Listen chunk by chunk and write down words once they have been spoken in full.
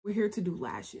We're here to do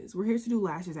lashes. We're here to do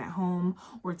lashes at home.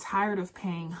 We're tired of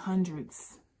paying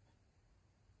hundreds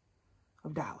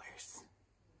of dollars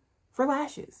for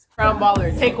lashes. Crown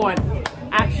baller, take one.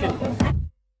 Action.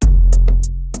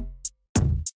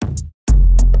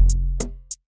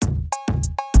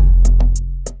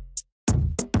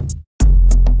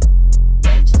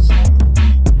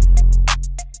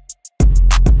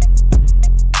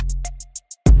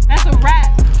 That's a wrap.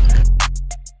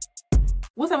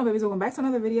 What's up, my babies? Welcome back to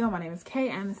another video. My name is Kay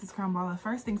and this is Crown Baller.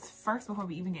 First things first, before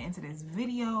we even get into this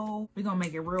video, we're gonna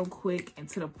make it real quick and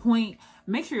to the point.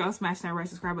 Make sure y'all smash that red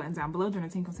subscribe button down below. Join the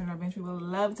team, consider our bench. We would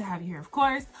love to have you here, of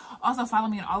course. Also, follow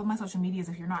me on all of my social medias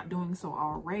if you're not doing so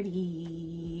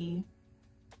already.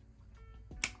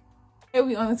 It will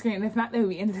be on the screen, and if not, they will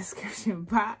be in the description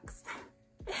box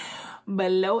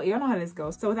below. Y'all know how this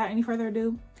goes. So without any further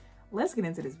ado, let's get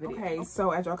into this video. Okay,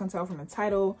 so as y'all can tell from the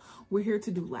title, we're here to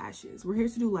do lashes. We're here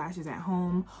to do lashes at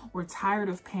home. We're tired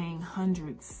of paying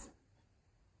hundreds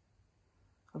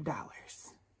of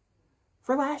dollars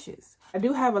for lashes. I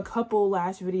do have a couple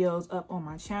lash videos up on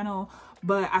my channel,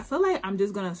 but I feel like I'm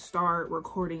just gonna start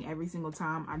recording every single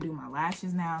time I do my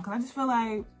lashes now, because I just feel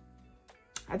like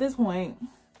at this point,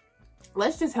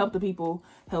 let's just help the people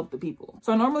help the people.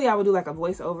 So normally I would do like a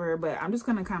voiceover, but I'm just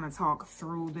gonna kind of talk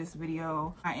through this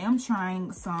video. I am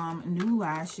trying some new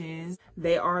lashes.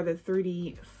 They are the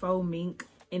 3D Faux Mink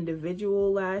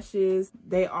individual lashes.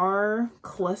 They are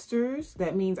clusters.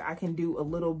 That means I can do a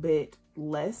little bit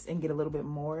less and get a little bit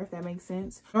more, if that makes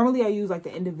sense. Normally I use like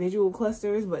the individual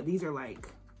clusters, but these are like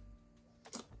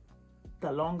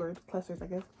the longer clusters, I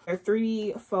guess. They're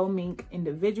 3D Faux Mink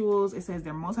individuals. It says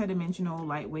they're multi-dimensional,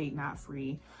 lightweight, not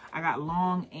free. I got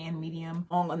long and medium.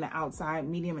 Long on the outside,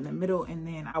 medium in the middle, and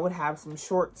then I would have some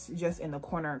shorts just in the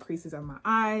corner creases of my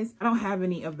eyes. I don't have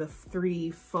any of the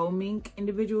 3D Faux Mink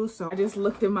individuals, so I just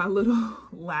looked at my little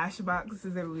lash box. This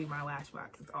is literally my lash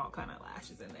box. It's all kind of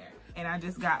lashes in there. And I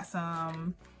just got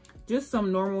some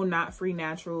normal, not free,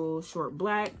 natural short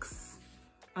blacks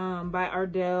by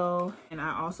Ardell, and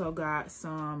I also got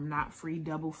some not free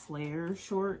double flare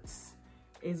shorts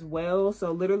as well.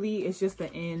 So literally it's just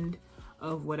the end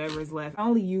of whatever is left. I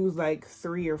only use like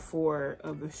 3 or 4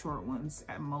 of the short ones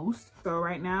at most. So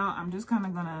right now I'm just kind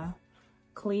of gonna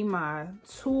clean my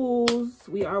tools.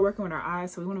 We are working with our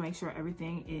eyes, so we want to make sure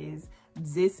everything is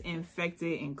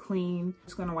disinfected and clean.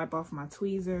 Just gonna wipe off my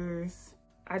tweezers.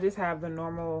 I just have the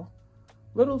normal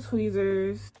little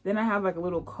tweezers. Then I have like a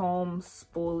little comb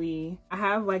spoolie. I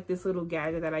have like this little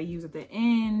gadget that I use at the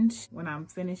end when I'm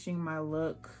finishing my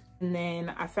look. And then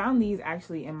I found these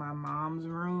actually in my mom's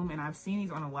room, and I've seen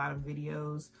these on a lot of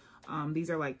videos. These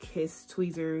are like kiss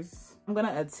tweezers. I'm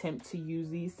gonna attempt to use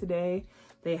these today.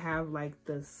 They have like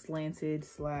the slanted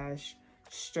 /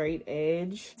 straight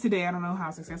edge. Today I don't know how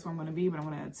successful I'm gonna be, but I'm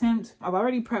gonna attempt. I've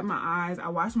already prepped my eyes. I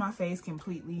washed my face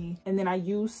completely, and then I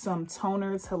use some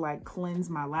toner to like cleanse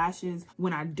my lashes.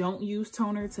 When I don't use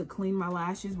toner to clean my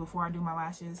lashes before I do my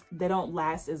lashes, they don't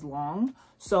last as long.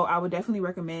 So I would definitely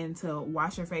recommend to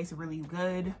wash your face really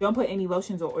good. Don't put any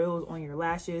lotions or oils on your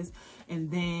lashes, and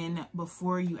then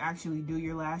before you actually do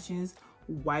your lashes,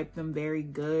 wipe them very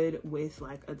good with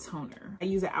like a toner. I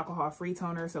use an alcohol-free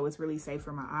toner, so it's really safe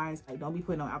for my eyes. Like, don't be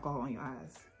putting no alcohol on your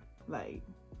eyes. Like,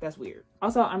 that's weird.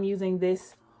 Also, I'm using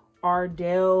this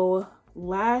Ardell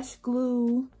lash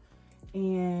glue,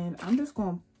 and I'm just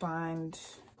gonna find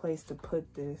a place to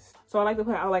put this. So I like to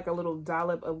put out like a little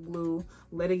dollop of glue,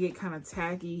 let it get kind of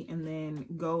tacky, and then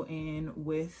go in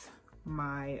with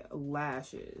my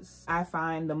lashes. I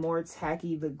find the more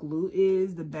tacky the glue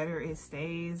is, the better it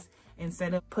stays,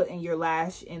 instead of putting your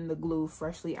lash in the glue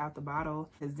freshly out the bottle,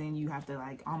 because then you have to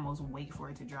like almost wait for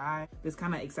it to dry. This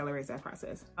kind of accelerates that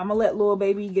process. I'm gonna let little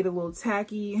baby get a little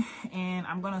tacky, and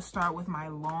I'm gonna start with my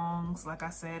longs, like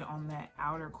I said, on that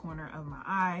outer corner of my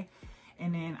eye.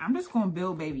 And then I'm just gonna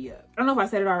build baby up. I don't know if I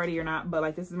said it already or not, but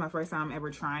like this is my first time ever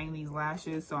trying these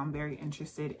lashes, so I'm very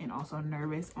interested and also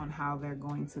nervous on how they're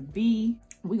going to be.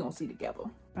 We gonna see together.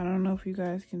 I don't know if you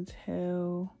guys can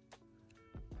tell,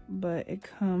 but it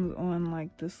comes on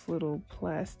like this little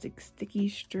plastic sticky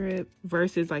strip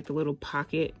versus like the little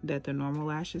pocket that the normal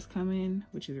lashes come in,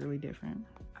 which is really different.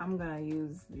 I'm gonna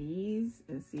use these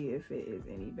and see if it is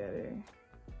any better.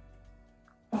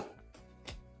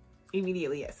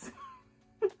 Immediately, yes.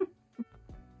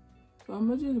 So I'm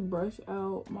gonna just brush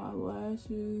out my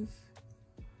lashes.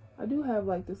 I do have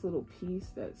like this little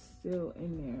piece that's still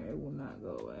in there. It will not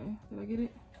go away. Did I get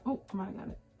it? Oh, I might have got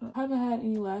it. I haven't had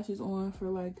any lashes on for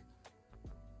like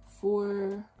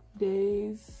 4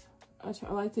 days. I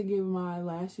like to give my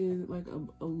lashes like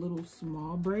a little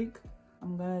small break.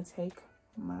 I'm gonna take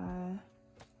my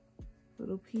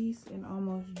little piece and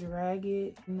almost drag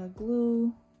it in the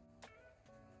glue.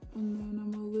 And then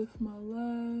I'm gonna lift my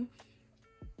lash.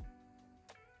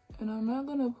 And I'm not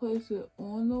gonna place it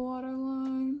on the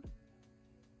waterline,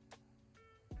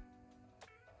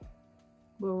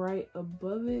 but right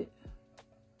above it.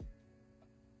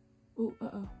 Ooh,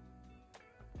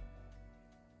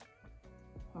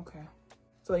 okay.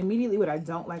 So immediately what I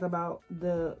don't like about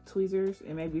the tweezers,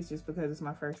 and maybe it's just because it's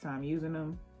my first time using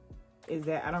them, is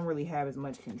that I don't really have as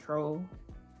much control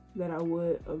that I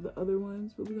would of the other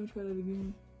ones, but we're gonna try that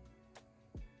again.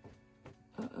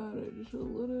 I added just a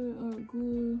little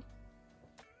glue.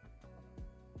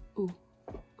 Ooh,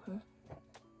 okay.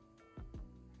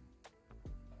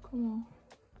 Come on.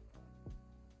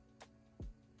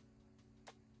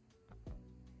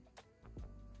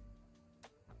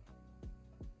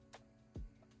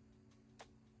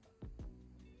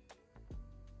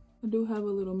 I do have a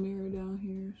little mirror down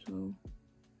here, so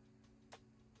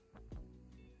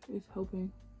it's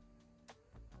helping.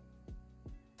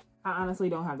 I honestly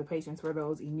don't have the patience for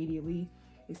those immediately.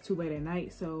 It's too late at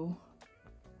night, so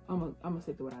I'm gonna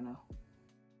stick to what I know.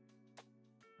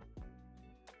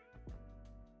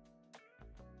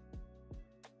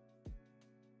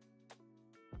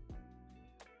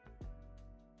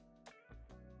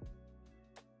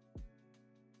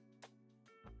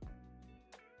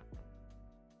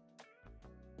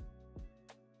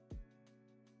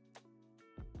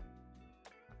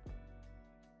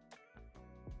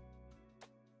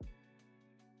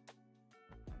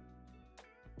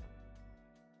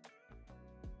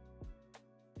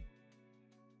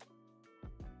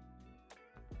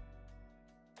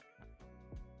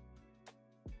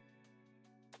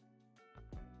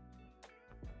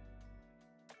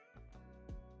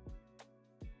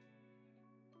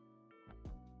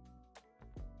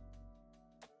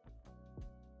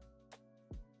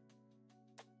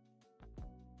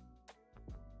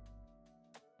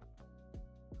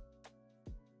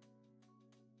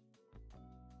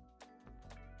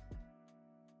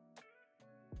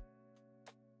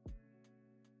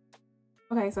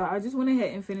 Okay, so I just went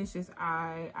ahead and finished this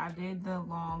eye. I did the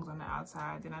longs on the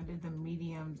outside, then I did the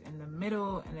mediums in the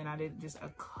middle, and then I did just a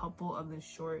couple of the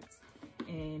shorts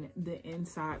in the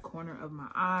inside corner of my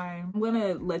eye. I'm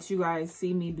gonna let you guys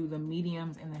see me do the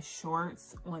mediums and the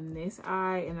shorts on this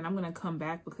eye, and then I'm gonna come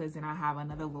back because then I have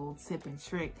another little tip and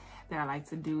trick that I like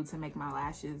to do to make my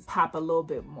lashes pop a little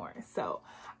bit more. So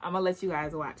I'm gonna let you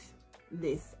guys watch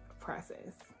this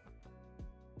process.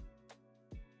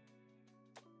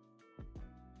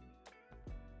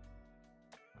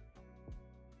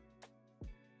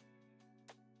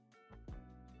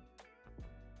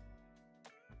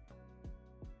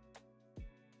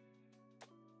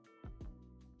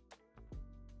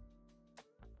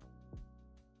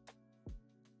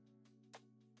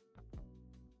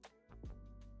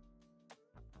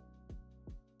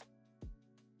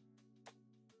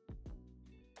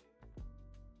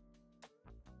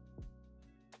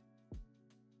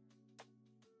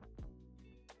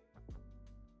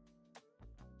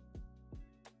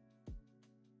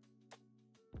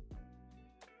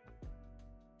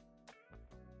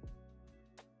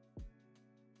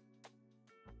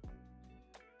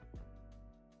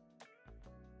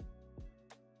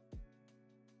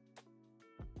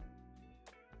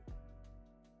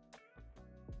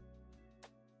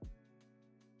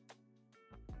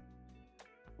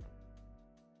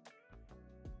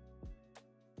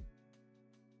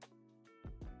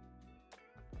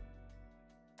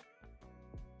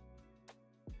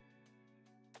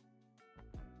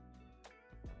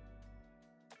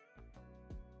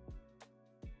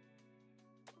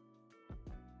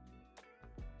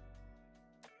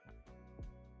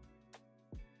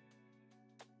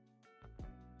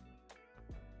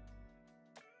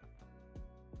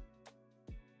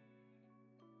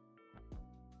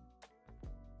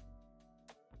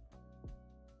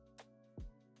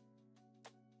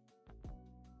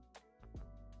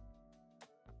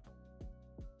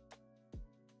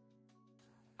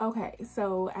 Okay,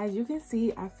 so as you can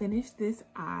see, I finished this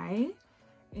eye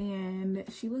and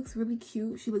she looks really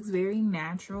cute. She looks very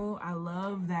natural. I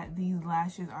love that these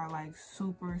lashes are like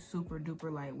super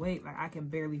duper lightweight. Like I can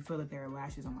barely feel that there are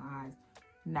lashes on my eyes.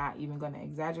 Not even gonna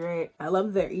exaggerate. I love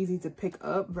that they're easy to pick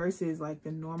up versus like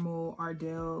the normal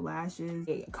Ardell lashes.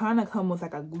 They kind of come with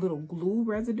like a little glue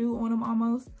residue on them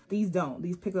almost. These don't.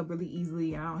 These pick up really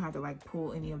easily and I don't have to like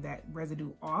pull any of that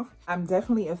residue off. I'm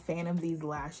definitely a fan of these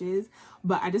lashes,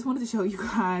 but I just wanted to show you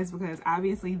guys because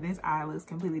obviously this eye looks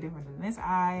completely different than this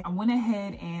eye. I went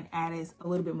ahead and added a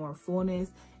little bit more fullness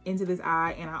into this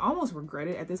eye and I almost regret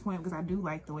it at this point because I do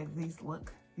like the way that these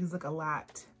look. These look a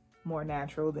lot more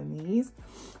natural than these,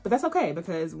 but that's okay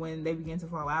because when they begin to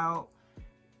fall out,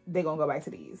 they're gonna go back to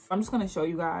these. I'm just gonna show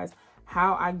you guys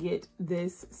how I get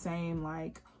this same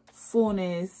like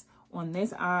fullness on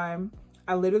this eye.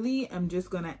 I literally am just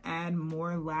gonna add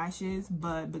more lashes,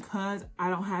 but because I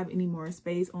don't have any more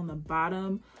space on the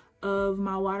bottom of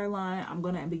my waterline, I'm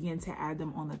gonna begin to add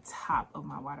them on the top of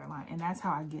my waterline, and that's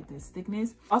how I get this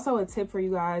thickness. Also, a tip for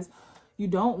you guys, you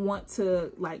don't want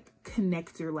to like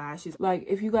connect your lashes. Like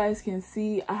if you guys can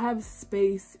see, I have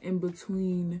space in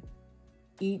between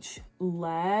each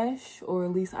lash, or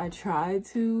at least I try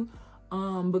to,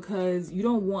 because you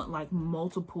don't want like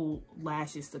multiple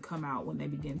lashes to come out when they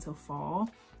begin to fall.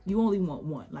 You only want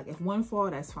one. Like if one fall,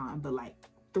 that's fine, but like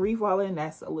 3 falling,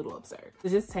 that's a little absurd. So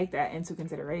just take that into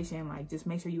consideration. Like just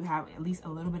make sure you have at least a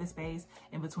little bit of space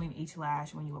in between each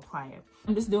lash when you apply it.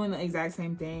 I'm just doing the exact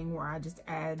same thing where I just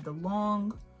add the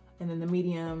long and then the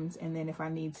mediums, and then if I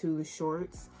need to, the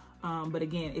shorts. But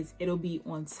again, it'll be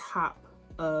on top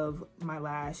of my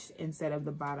lash instead of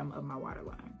the bottom of my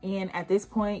waterline. And at this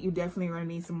point, you definitely are gonna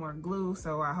need some more glue,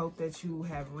 so I hope that you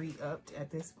have re-upped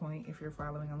at this point if you're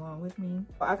following along with me.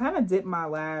 I kind of dip my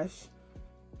lash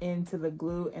into the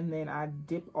glue and then I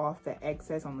dip off the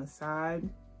excess on the side,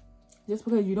 just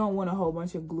because you don't want a whole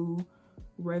bunch of glue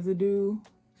residue.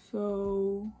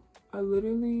 So I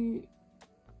literally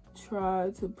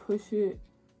try to push it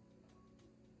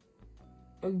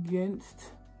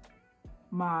against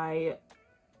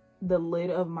the lid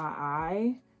of my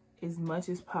eye as much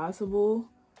as possible,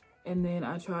 and then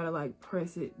I try to like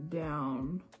press it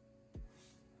down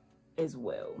as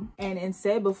well. And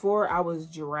instead, before I was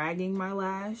dragging my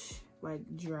lash, like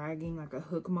dragging like a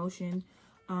hook motion,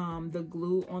 the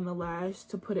glue on the lash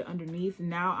to put it underneath.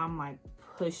 Now I'm like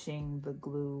pushing the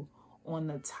glue on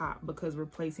the top because we're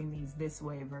placing these this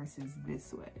way versus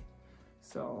this way.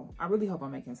 So I really hope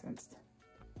I'm making sense.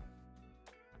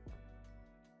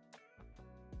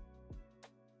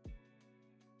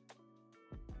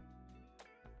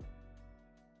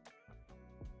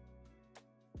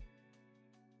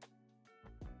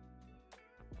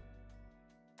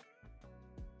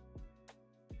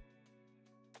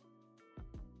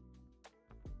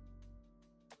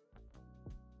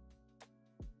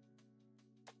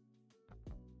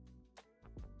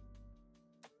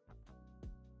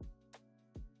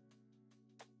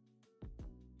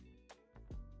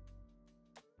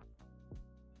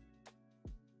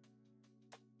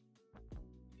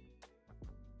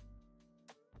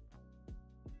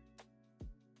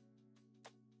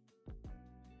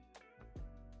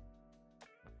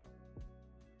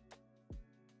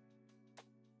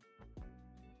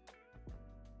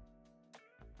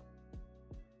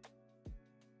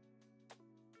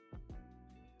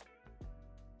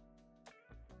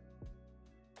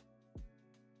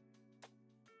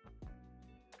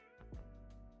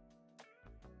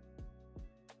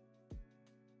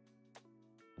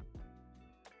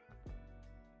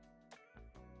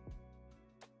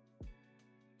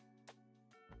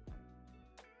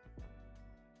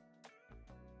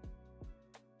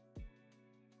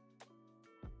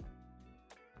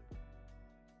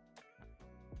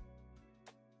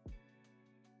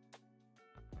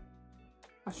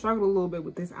 I struggled a little bit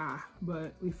with this eye,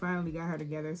 but we finally got her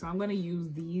together. So I'm gonna use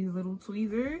these little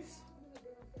tweezers,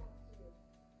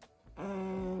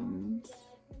 and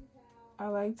I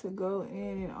like to go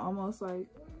in and almost like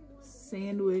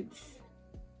sandwich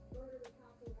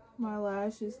my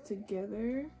lashes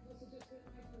together.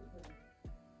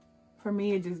 For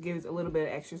me, it just gives a little bit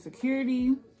of extra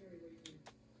security.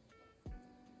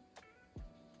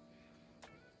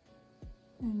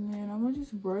 And then I'm gonna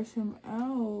just brush them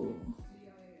out.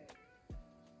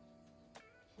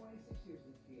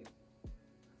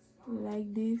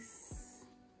 Like this.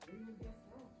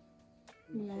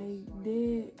 Like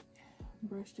that.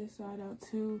 Brush this side out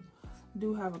too.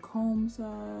 Do have a comb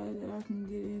side that I can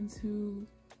get into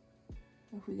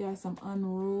if we got some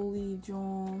unruly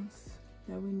joints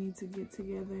that we need to get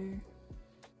together.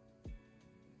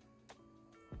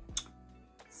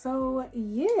 So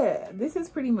yeah, this is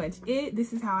pretty much it.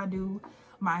 This is how I do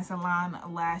my salon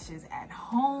lashes at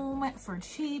home for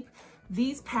cheap.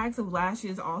 These packs of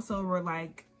lashes also were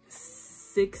like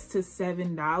 $6 to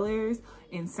 $7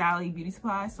 in Sally Beauty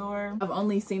Supply store. I've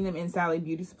only seen them in Sally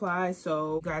Beauty Supply,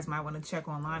 so you guys might want to check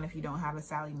online if you don't have a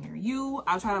Sally near you.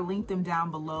 I'll try to link them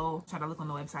down below. Try to look on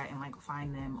the website and like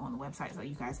find them on the website so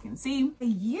you guys can see.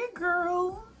 Yeah,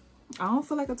 girl, I don't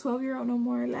feel like a 12-year-old no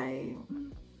more. Like,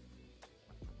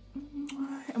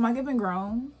 am I giving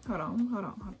grown? Hold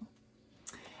on.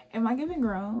 Am I giving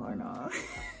grown or no?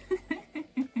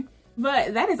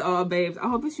 But that is all, babes. I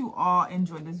hope that you all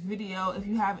enjoyed this video. If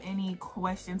you have any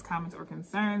questions, comments, or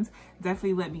concerns,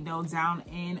 definitely let me know down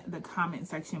in the comment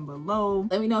section below.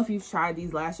 Let me know if you've tried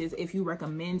these lashes, if you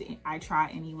recommend I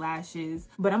try any lashes.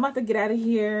 But I'm about to get out of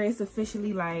here. It's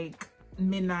officially like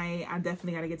midnight. I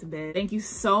definitely gotta get to bed. Thank you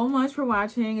so much for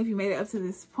watching. If you made it up to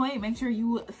this point, make sure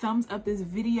you thumbs up this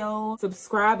video,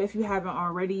 subscribe if you haven't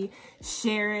already,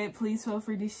 share it. Please feel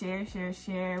free to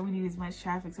share. We need as much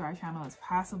traffic to our channel as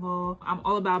possible. I'm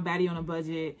all about baddie on a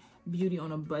budget, beauty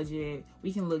on a budget.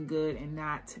 We can look good and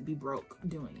not be broke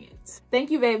doing it. Thank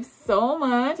you, babe, so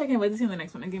much. I can't wait to see you in the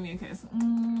next one. And give me a kiss.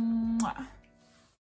 Mwah.